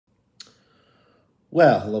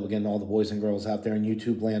Well, hello again to all the boys and girls out there in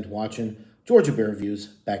YouTube land watching. Georgia Beer Reviews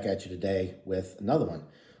back at you today with another one.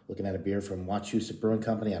 Looking at a beer from Wachusett Brewing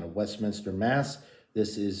Company out of Westminster, Mass.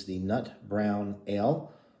 This is the Nut Brown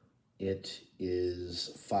Ale. It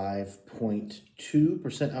is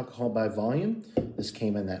 5.2% alcohol by volume. This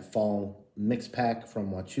came in that fall mix pack from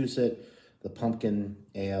Wachusett. The pumpkin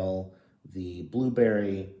ale, the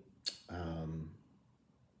blueberry,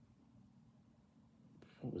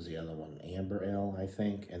 what was the other one? Amber ale, I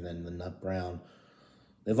think, and then the nut brown.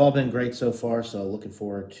 They've all been great so far, so looking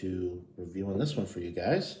forward to reviewing this one for you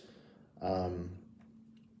guys.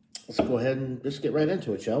 Let's go ahead and just get right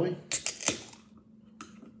into it, shall we?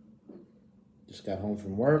 Just got home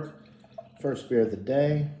from work. First beer of the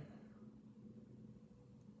day.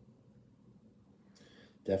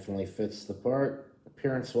 Definitely fits the part,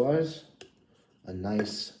 appearance-wise. A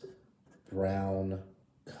nice brown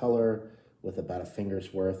color with about a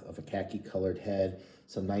finger's worth of a khaki-colored head.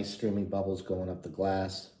 Some nice streaming bubbles going up the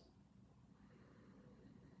glass.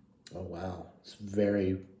 Oh, wow. It's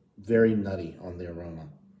very, very nutty on the aroma.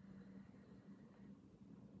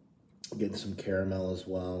 Getting some caramel as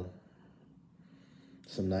well.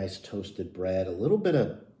 Some nice toasted bread. A little bit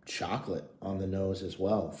of chocolate on the nose as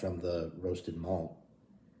well from the roasted malt.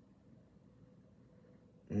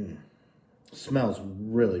 Smells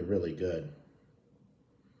really, really good.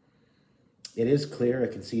 It is clear. I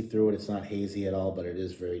can see through it. It's not hazy at all, but it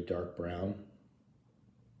is very dark brown.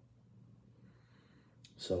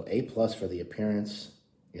 So A+ for the appearance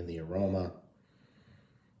and the aroma.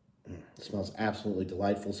 It smells absolutely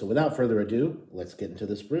delightful. So without further ado, let's get into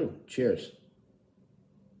this brew. Cheers.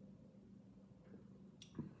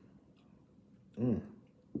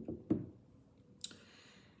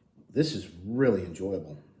 This is really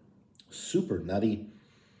enjoyable. Super nutty.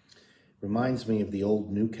 Reminds me of the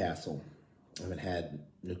old Newcastle. I haven't had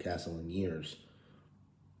Newcastle in years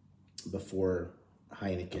before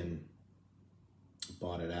Heineken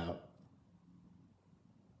bought it out.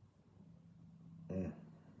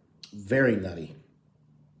 Very nutty.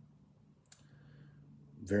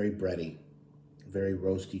 Very bready. Very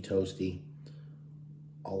roasty, toasty.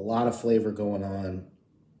 A lot of flavor going on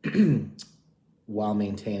while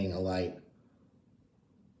maintaining a light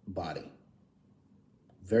body.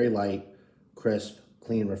 Very light, crisp,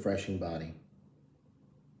 clean, refreshing body.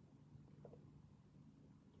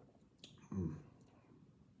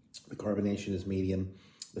 The carbonation is medium.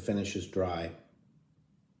 The finish is dry.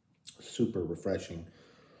 Super refreshing.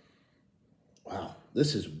 Wow,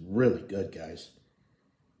 this is really good, guys.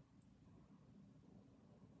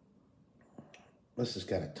 This has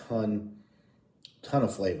got a ton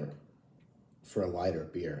of flavor for a lighter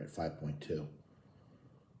beer at 5.2.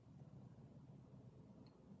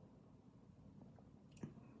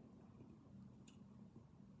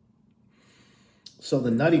 So the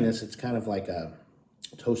nuttiness, it's kind of like a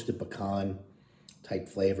toasted pecan type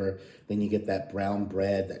flavor. Then you get that brown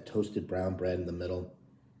bread, that toasted brown bread in the middle.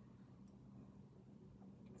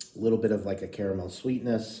 A little bit of like a caramel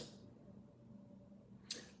sweetness.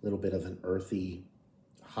 A little bit of an earthy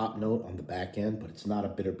hop note on the back end, but it's not a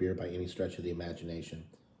bitter beer by any stretch of the imagination.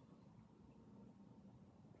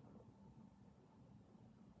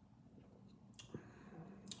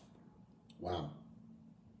 Wow.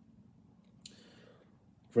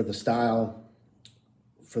 For the style,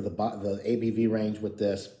 for the ABV range with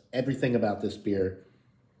this, everything about this beer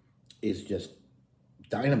is just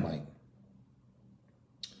dynamite.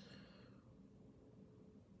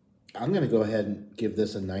 I'm going to go ahead and give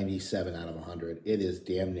this a 97 out of 100. It is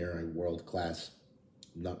damn near a world-class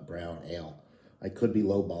nut brown ale. I could be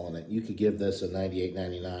lowballing it. You could give this a 98,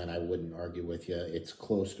 99. I wouldn't argue with you. It's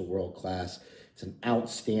close to world-class. It's an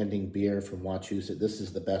outstanding beer from Wachusett. This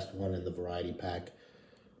is the best one in the variety pack.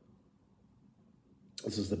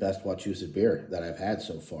 This is the best Wachusett beer that I've had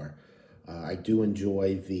so far. I do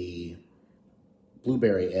enjoy the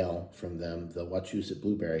blueberry ale from them, the Wachusett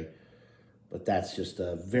Blueberry, but that's just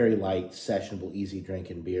a very light, sessionable, easy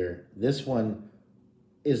drinking beer. This one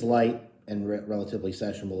is light and relatively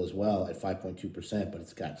sessionable as well at 5.2%, but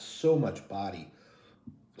it's got so much body,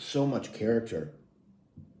 so much character.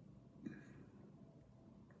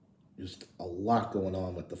 Just a lot going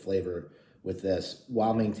on with the flavor with this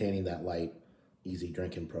while maintaining that light, easy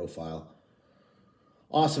drinking profile.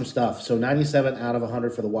 Awesome stuff. So 97 out of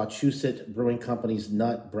 100 for the Wachusett Brewing Company's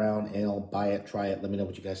Nut Brown Ale. Buy it, try it. Let me know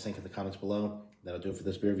what you guys think in the comments below. That'll do it for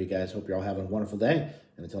this beer review, guys. Hope you're all having a wonderful day.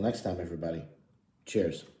 And until next time, everybody,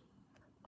 cheers.